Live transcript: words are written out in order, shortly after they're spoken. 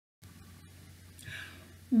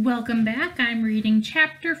Welcome back. I'm reading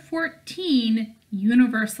Chapter 14,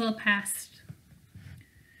 Universal Pest.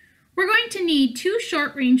 We're going to need 2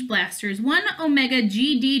 short-range blasters, 1 Omega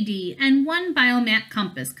GDD, and 1 Biomat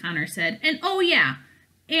Compass, Connor said. And oh yeah,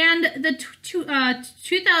 and the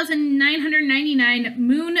 2,999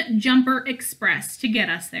 Moon Jumper Express to get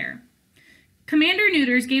us there. Commander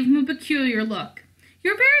Neuters gave him a peculiar look.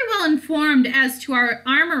 You're very well informed as to our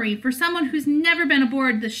armory for someone who's never been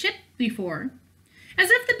aboard the ship before. As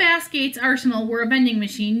if the Bassgate's arsenal were a vending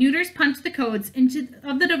machine, Neuters punched the codes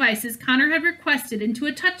of the devices Connor had requested into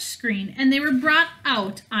a touch screen, and they were brought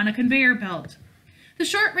out on a conveyor belt. The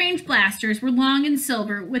short-range blasters were long and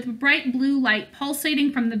silver, with bright blue light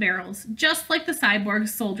pulsating from the barrels, just like the cyborg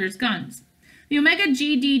soldiers' guns. The Omega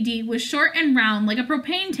GDD was short and round like a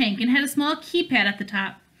propane tank and had a small keypad at the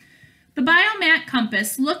top. The Biomat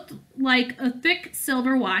Compass looked like a thick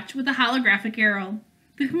silver watch with a holographic arrow.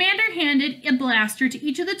 The commander handed a blaster to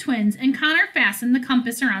each of the twins, and Connor fastened the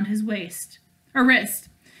compass around his wrist.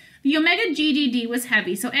 The Omega GDD was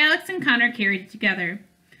heavy, so Alex and Connor carried it together.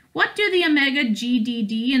 What do the Omega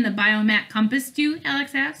GDD and the Biomat Compass do?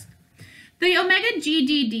 Alex asked. The Omega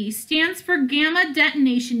GDD stands for Gamma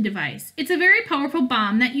Detonation Device. It's a very powerful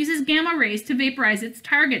bomb that uses gamma rays to vaporize its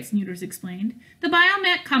targets, Neuters explained. The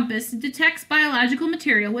Biomat Compass detects biological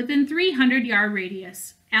material within 300-yard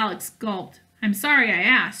radius. Alex gulped. I'm sorry I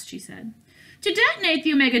asked, she said. To detonate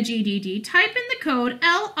the Omega GDD, type in the code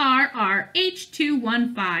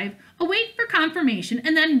LRRH215, await for confirmation,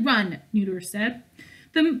 and then run, Neuters said.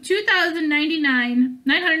 The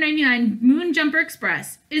 2,999 Moon Jumper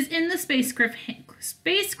Express is in the spacecraft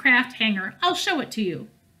hangar. I'll show it to you.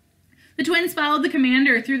 The twins followed the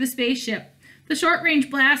commander through the spaceship. The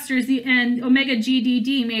short-range blasters and Omega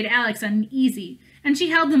GDD made Alex uneasy, and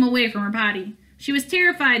she held them away from her body. She was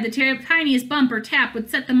terrified the tiniest bump or tap would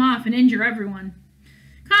set them off and injure everyone.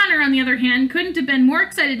 Connor, on the other hand, couldn't have been more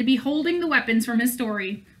excited to be holding the weapons from his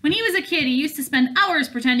story. When he was a kid, he used to spend hours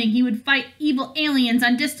pretending he would fight evil aliens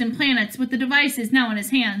on distant planets with the devices now in his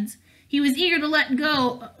hands. He was eager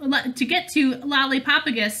to get to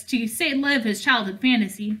Lollipopigust to live his childhood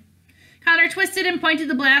fantasy. Connor twisted and pointed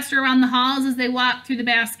the blaster around the halls as they walked through the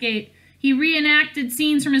Bassgate. He reenacted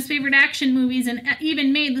scenes from his favorite action movies and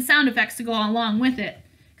even made the sound effects to go along with it.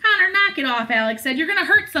 Connor, knock it off, Alex said. You're going to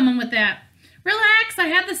hurt someone with that. Relax, I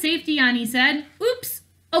have the safety on, he said. Oops.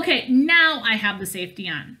 Okay, now I have the safety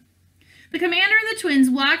on. The commander and the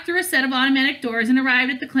twins walked through a set of automatic doors and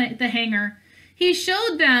arrived at the hangar. He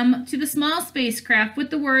showed them to the small spacecraft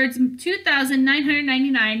with the words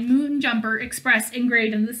 2,999 Moon Jumper Express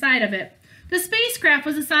engraved on the side of it. The spacecraft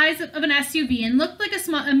was the size of an SUV and looked like a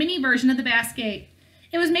mini version of the Bassgate.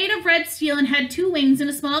 It was made of red steel and had 2 wings and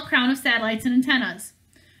a small crown of satellites and antennas.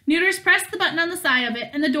 Neuters pressed the button on the side of it,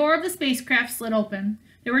 and the door of the spacecraft slid open.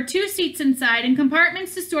 There were 2 seats inside and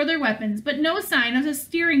compartments to store their weapons, but no sign of the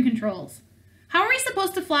steering controls. How are we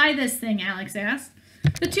supposed to fly this thing? Alex asked.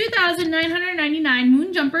 The 2,999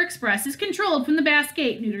 Moon Jumper Express is controlled from the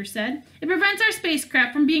Bassgate, Neuters said. It prevents our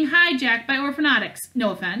spacecraft from being hijacked by orphanotics.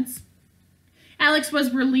 No offense. Alex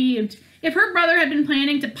was relieved. If her brother had been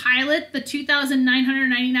planning to pilot the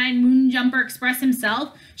 2,999 Moon Jumper Express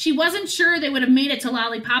himself, she wasn't sure they would have made it to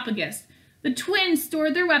Lollipopigust. The twins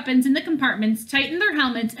stored their weapons in the compartments, tightened their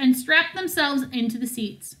helmets, and strapped themselves into the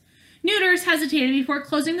seats. Neuters hesitated before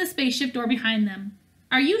closing the spaceship door behind them.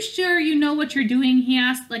 Are you sure you know what you're doing? He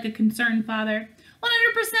asked like a concerned father.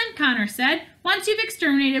 100%, Connor said. Once you've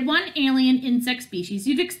exterminated one alien insect species,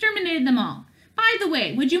 you've exterminated them all. By the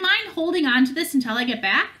way, would you mind holding on to this until I get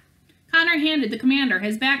back? Connor handed the commander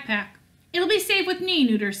his backpack. It'll be safe with me,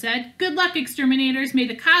 Neuters said. Good luck, exterminators. May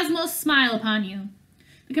the cosmos smile upon you.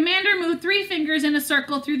 The commander moved 3 fingers in a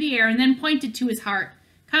circle through the air and then pointed to his heart.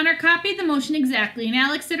 Connor copied the motion exactly, and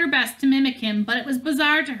Alex did her best to mimic him, but it was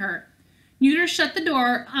bizarre to her. Neuters shut the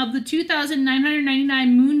door of the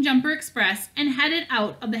 2,999 Moon Jumper Express and headed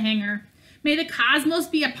out of the hangar. May the cosmos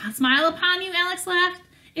be a smile upon you, Alex laughed.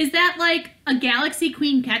 Is that like a Galaxy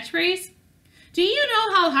Queen catchphrase? Do you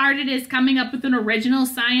know how hard it is coming up with an original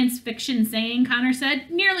science fiction saying, Connor said.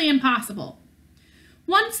 Nearly impossible.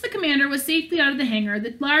 Once the commander was safely out of the hangar,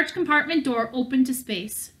 the large compartment door opened to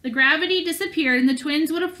space. The gravity disappeared and the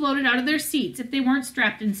twins would have floated out of their seats if they weren't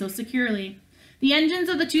strapped in so securely. The engines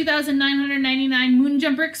of the 2,999 Moon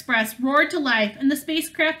Jumper Express roared to life and the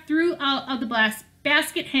spacecraft threw out of the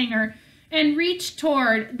basket hangar and reached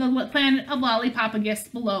toward the planet of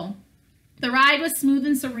Lollipopigust below. The ride was smooth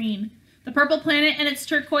and serene. The purple planet and its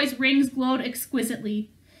turquoise rings glowed exquisitely.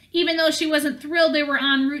 Even though she wasn't thrilled they were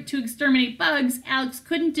en route to exterminate bugs, Alex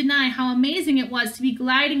couldn't deny how amazing it was to be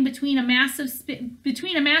gliding between a massive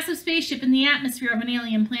spaceship in the atmosphere of an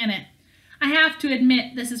alien planet. I have to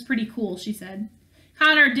admit, this is pretty cool, she said.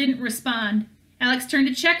 Connor didn't respond. Alex turned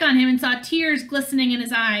to check on him and saw tears glistening in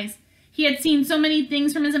his eyes. He had seen so many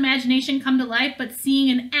things from his imagination come to life, but seeing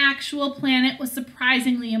an actual planet was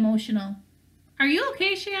surprisingly emotional. Are you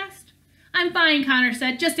okay? She asked. I'm fine, Connor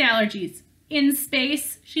said. Just allergies. In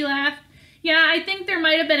space? She laughed. Yeah, I think there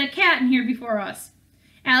might have been a cat in here before us.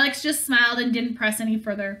 Alex just smiled and didn't press any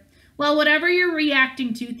further. Well, whatever you're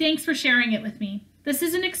reacting to, thanks for sharing it with me. This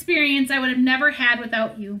is an experience I would have never had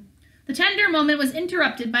without you. The tender moment was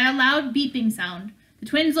interrupted by a loud beeping sound. The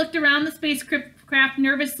twins looked around the spacecraft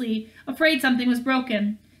nervously, afraid something was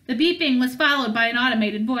broken. The beeping was followed by an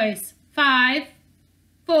automated voice. 5,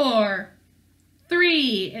 4,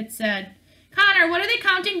 3, it said. Connor, what are they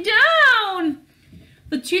counting down?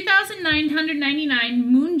 The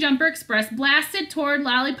 2,999 Moon Jumper Express blasted toward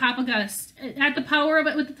Lollipopigust with the power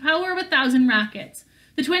of 1,000 rockets.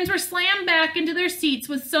 The twins were slammed back into their seats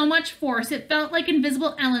with so much force it felt like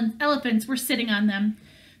invisible elephants were sitting on them.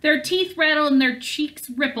 Their teeth rattled and their cheeks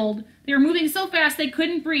rippled. They were moving so fast they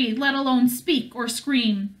couldn't breathe, let alone speak or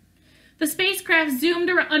scream. The spacecraft zoomed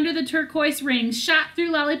under the turquoise rings, shot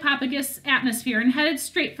through Lollipopigust's atmosphere, and headed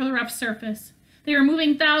straight for the rough surface. They were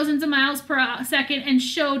moving thousands of miles per second and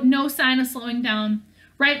showed no sign of slowing down.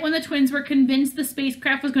 Right when the twins were convinced the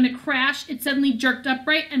spacecraft was going to crash, it suddenly jerked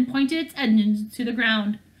upright and pointed its engines to the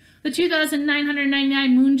ground. The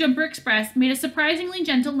 2,999 Moon Jumper Express made a surprisingly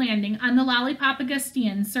gentle landing on the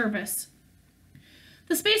Lollipopigustian surface.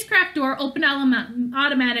 The spacecraft door opened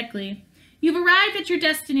automatically. You've arrived at your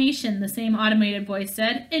destination, the same automated voice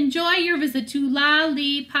said. Enjoy your visit to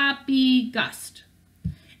Lollipopigust.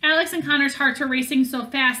 Alex and Connor's hearts were racing so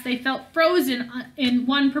fast they felt frozen in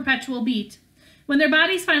one perpetual beat. When their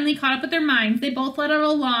bodies finally caught up with their minds, they both let out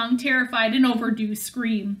a long, terrified, and overdue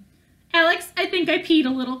scream. Alex, I think I peed a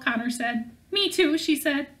little, Connor said. Me too, she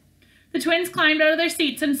said. The twins climbed out of their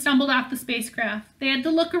seats and stumbled off the spacecraft. They had to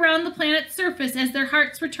look around the planet's surface as their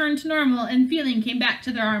hearts returned to normal and feeling came back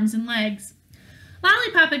to their arms and legs.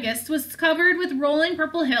 Lollipopigust was covered with rolling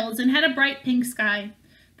purple hills and had a bright pink sky.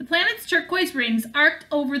 The planet's turquoise rings arced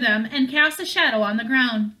over them and cast a shadow on the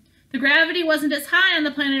ground. The gravity wasn't as high on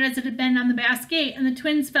the planet as it had been on the Basque, and the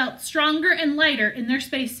twins felt stronger and lighter in their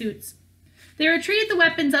spacesuits. They retrieved the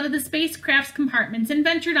weapons out of the spacecraft's compartments and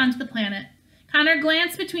ventured onto the planet. Connor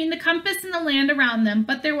glanced between the compass and the land around them,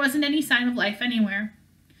 but there wasn't any sign of life anywhere.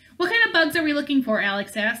 What kind of bugs are we looking for?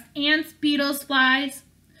 Alex asked. Ants, beetles, flies?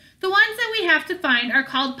 The ones that we have to find are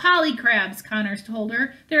called polycrabs, Connor told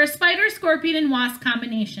her. They're a spider, scorpion, and wasp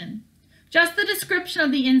combination. Just the description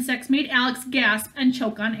of the insects made Alex gasp and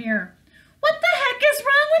choke on air. What the heck is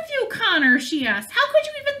wrong with you, Connor? She asked. How could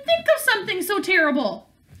you even think of something so terrible?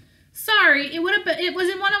 Sorry, it was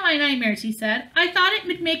in one of my nightmares, he said. I thought it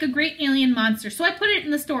would make a great alien monster, so I put it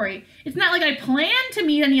in the story. It's not like I planned to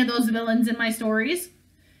meet any of those villains in my stories.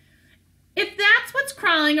 If that's what's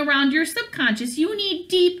crawling around your subconscious, you need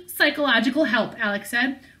deep psychological help, Alex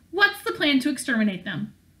said. What's the plan to exterminate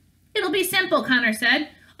them? It'll be simple, Connor said.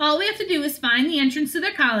 All we have to do is find the entrance to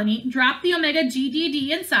their colony, drop the Omega GDD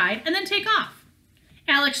inside, and then take off.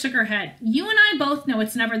 Alex shook her head. You and I both know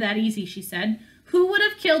it's never that easy, she said. Who would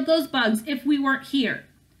have killed those bugs if we weren't here?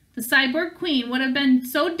 The cyborg queen would have been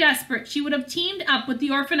so desperate she would have teamed up with the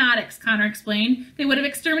orphanotics, Connor explained. They would have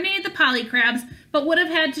exterminated the polycrabs, but would have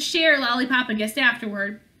had to share Lollipopigust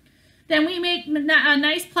afterward. Then we make a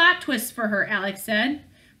nice plot twist for her, Alex said.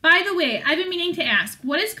 By the way, I've been meaning to ask,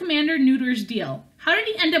 what is Commander Neuter's deal? How did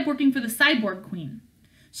he end up working for the cyborg queen?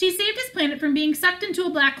 She saved his planet from being sucked into a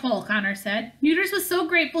black hole, Connor said. Neuters was so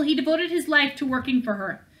grateful he devoted his life to working for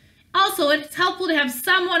her. Also, it's helpful to have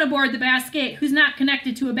someone aboard the Basque who's not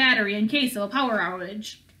connected to a battery in case of a power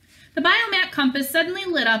outage. The biomap compass suddenly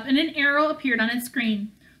lit up and an arrow appeared on its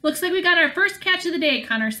screen. Looks like we got our first catch of the day,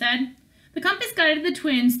 Connor said. The compass guided the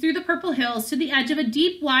twins through the purple hills to the edge of a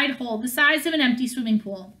deep, wide hole the size of an empty swimming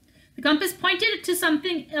pool. The compass pointed to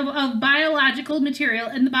something of biological material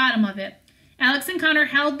in the bottom of it. Alex and Connor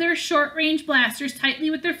held their short-range blasters tightly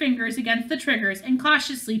with their fingers against the triggers and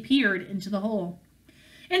cautiously peered into the hole.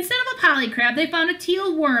 Instead of a polycrab, they found a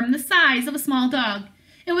teal worm the size of a small dog.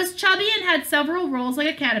 It was chubby and had several rolls like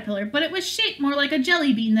a caterpillar, but it was shaped more like a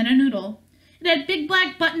jelly bean than a noodle. It had big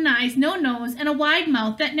black button eyes, no nose, and a wide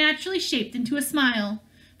mouth that naturally shaped into a smile.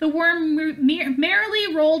 The worm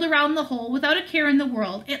merrily rolled around the hole without a care in the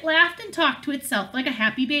world. It laughed and talked to itself like a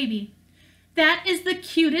happy baby. That is the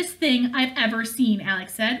cutest thing I've ever seen,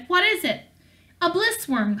 Alex said. What is it? A bliss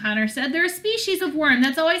worm, Connor said. They're a species of worm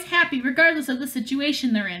that's always happy regardless of the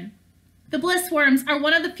situation they're in. The bliss worms are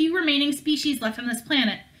one of the few remaining species left on this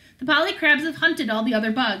planet. The polycrabs have hunted all the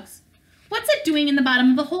other bugs. What's it doing in the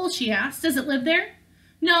bottom of the hole, she asked. Does it live there?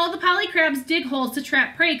 No, the polycrabs dig holes to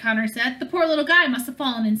trap prey, Connor said. The poor little guy must have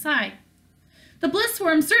fallen inside. The bliss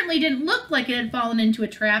worm certainly didn't look like it had fallen into a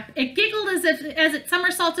trap. It giggled as it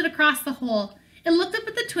somersaulted across the hole. It looked up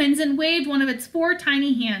at the twins and waved one of its 4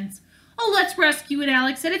 tiny hands. Oh, let's rescue it,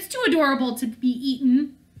 Alex said. It's too adorable to be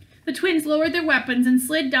eaten. The twins lowered their weapons and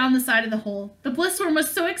slid down the side of the hole. The bliss worm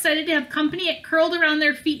was so excited to have company it curled around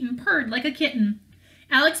their feet and purred like a kitten.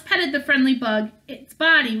 Alex petted the friendly bug. Its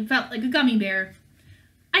body felt like a gummy bear.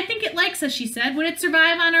 I think it likes us, she said. Would it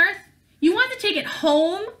survive on Earth? You want to take it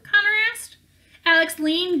home? Connor asked. Alex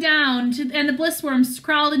leaned down and the bliss worm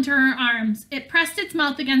crawled into her arms. It pressed its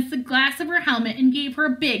mouth against the glass of her helmet and gave her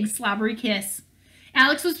a big, slobbery kiss.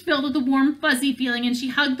 Alex was filled with a warm, fuzzy feeling, and she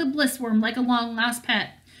hugged the bliss worm like a long-lost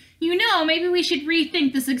pet. You know, maybe we should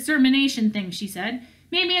rethink this extermination thing, she said.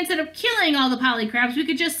 Maybe instead of killing all the polycrabs, we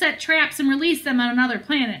could just set traps and release them on another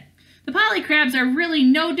planet. The polycrabs are really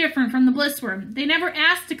no different from the bliss worm. They never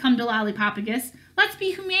asked to come to Lollipopigust. Let's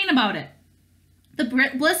be humane about it.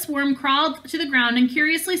 The bliss worm crawled to the ground and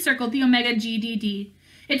curiously circled the Omega GDD.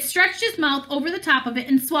 It stretched its mouth over the top of it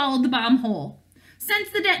and swallowed the bomb whole.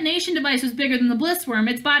 Since the detonation device was bigger than the bliss worm,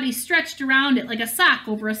 its body stretched around it like a sock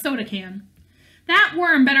over a soda can. That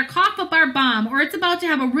worm better cough up our bomb, or it's about to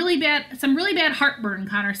have some really bad heartburn,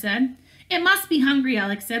 Connor said. It must be hungry,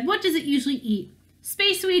 Alex said. What does it usually eat?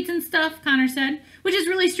 Space weeds and stuff, Connor said, which is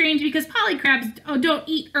really strange because polycrabs don't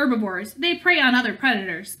eat herbivores. They prey on other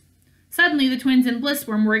predators. Suddenly, the twins and bliss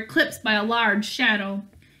worm were eclipsed by a large shadow.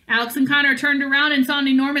 Alex and Connor turned around and saw an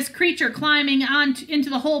enormous creature climbing into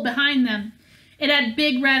the hole behind them. It had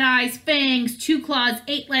big red eyes, fangs, 2 claws,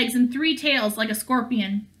 8 legs, and 3 tails like a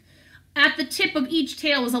scorpion. At the tip of each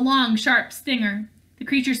tail was a long, sharp stinger. The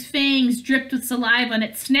creature's fangs dripped with saliva, and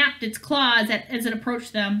it snapped its claws as it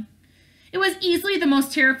approached them. It was easily the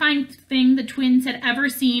most terrifying thing the twins had ever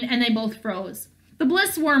seen, and they both froze. The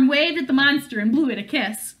bliss worm waved at the monster and blew it a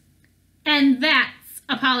kiss. And that's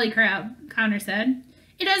a polycrab, Connor said.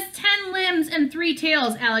 It has 10 limbs and 3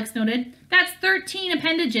 tails, Alex noted. That's 13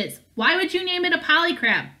 appendages. Why would you name it a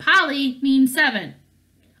polycrab? Poly means 7.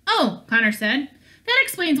 Oh, Connor said. That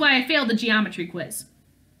explains why I failed the geometry quiz.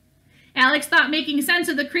 Alex thought making sense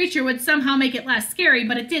of the creature would somehow make it less scary,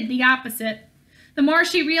 but it did the opposite. The more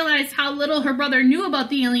she realized how little her brother knew about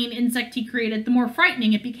the alien insect he created, the more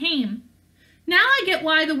frightening it became. Now I get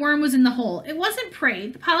why the worm was in the hole. It wasn't prey.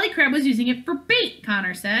 The polycrab was using it for bait,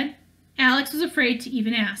 Connor said. Alex was afraid to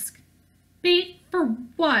even ask. Bait for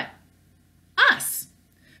what? Us.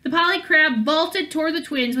 The polycrab vaulted toward the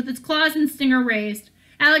twins with its claws and stinger raised.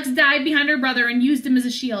 Alex dived behind her brother and used him as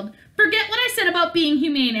a shield. Forget what I said about being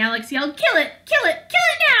humane, Alex yelled. Kill it! Kill it! Kill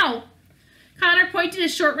it now! Connor pointed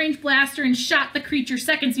his short-range blaster and shot the creature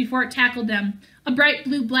seconds before it tackled them. A bright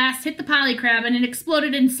blue blast hit the polycrab and it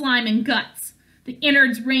exploded in slime and guts. The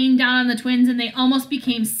innards rained down on the twins and they almost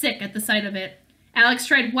became sick at the sight of it. Alex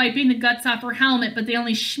tried wiping the guts off her helmet, but they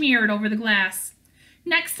only smeared over the glass.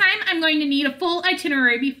 Next time, I'm going to need a full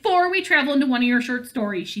itinerary before we travel into one of your short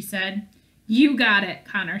stories, she said. You got it,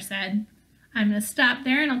 Connor said. I'm going to stop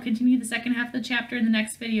there and I'll continue the second half of the chapter in the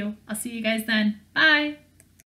next video. I'll see you guys then. Bye!